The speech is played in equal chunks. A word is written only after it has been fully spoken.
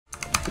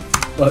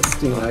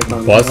busting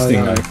icon. Busting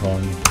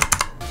icon. You know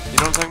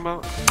what I'm talking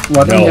about?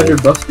 Why don't you have your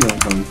busting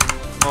icon?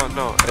 Oh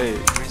no, hey,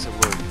 give me some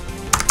wood.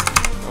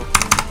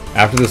 Oh.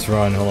 After this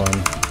run, hold on.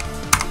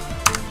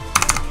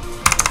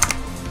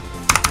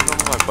 You know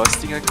my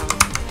busting icon?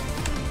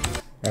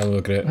 Alright,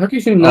 look at it. How can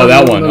you not Oh,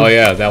 that know one. those? Oh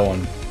yeah, that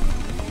one.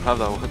 Have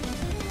that one.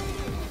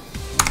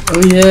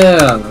 Oh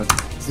yeah.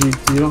 So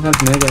you don't have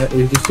Mega.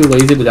 You're just too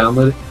lazy to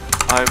download it.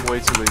 I'm way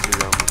too lazy to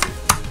download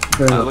it.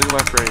 Fair enough. Look at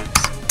my frames.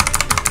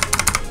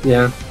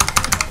 Yeah,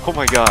 Oh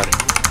my god.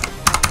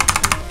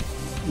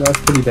 that's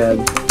pretty bad.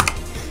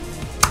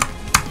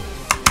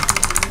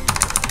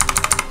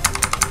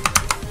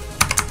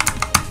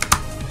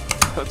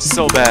 That's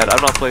so bad.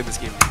 I'm not playing this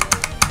game.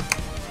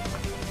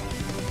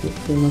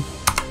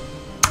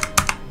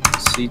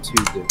 C2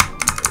 did.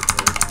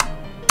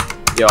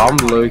 Yo, I'm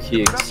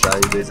low-key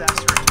excited.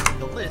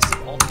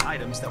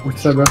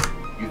 What's up, bro?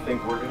 You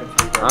think we're gonna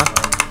take Huh?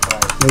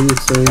 Maybe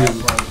it's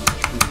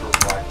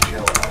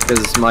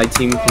Because my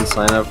team can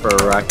sign up for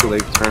a Rocket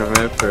League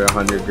tournament for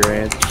 100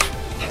 grand.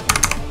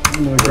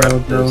 Oh my We're god,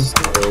 at bro. this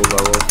low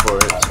level for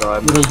it, so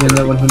I'm You don't win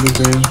that 100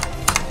 grand.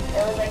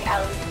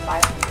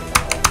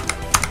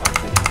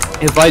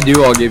 If I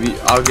do, I'll give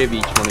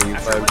each one of you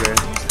 5 grand.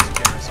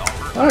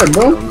 Alright,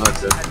 bro. I'm not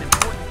joking.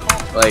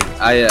 Like,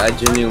 I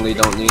genuinely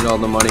don't need all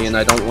the money, and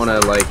I don't want to,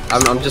 like,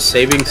 I'm just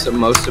saving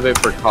most of it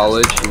for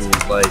college,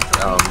 and, like,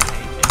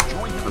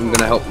 I'm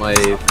gonna help my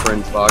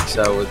friend Fox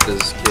out with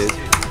his kid,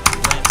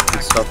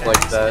 and stuff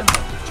like that.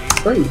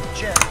 Great.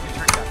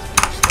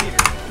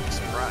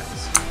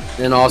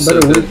 And also,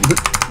 Better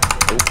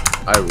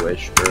I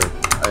wish, bro.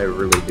 I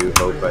really do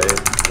hope I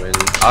win.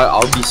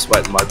 I'll be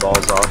sweating my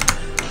balls off.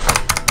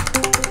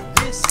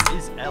 This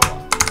is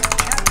Ella.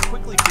 Chat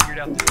quickly figured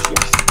out that she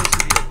was supposed to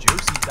be a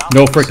Josie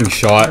No freaking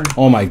shot.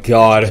 Oh my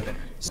god.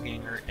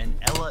 and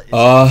Ella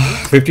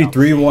is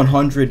 53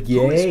 100.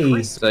 Yay.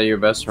 Is that your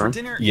best run?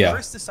 Yeah.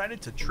 Chris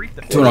decided to treat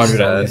the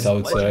 200 at least, I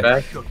would say.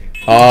 Back?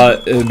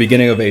 The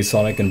beginning of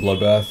Sonic and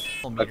Bloodbath.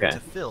 Okay.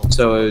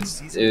 So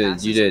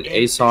you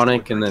did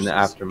Sonic and then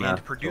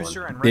Aftermath.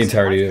 The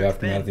entirety of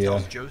Aftermath,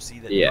 yeah.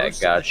 Yeah,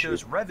 got you.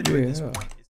 Yeah.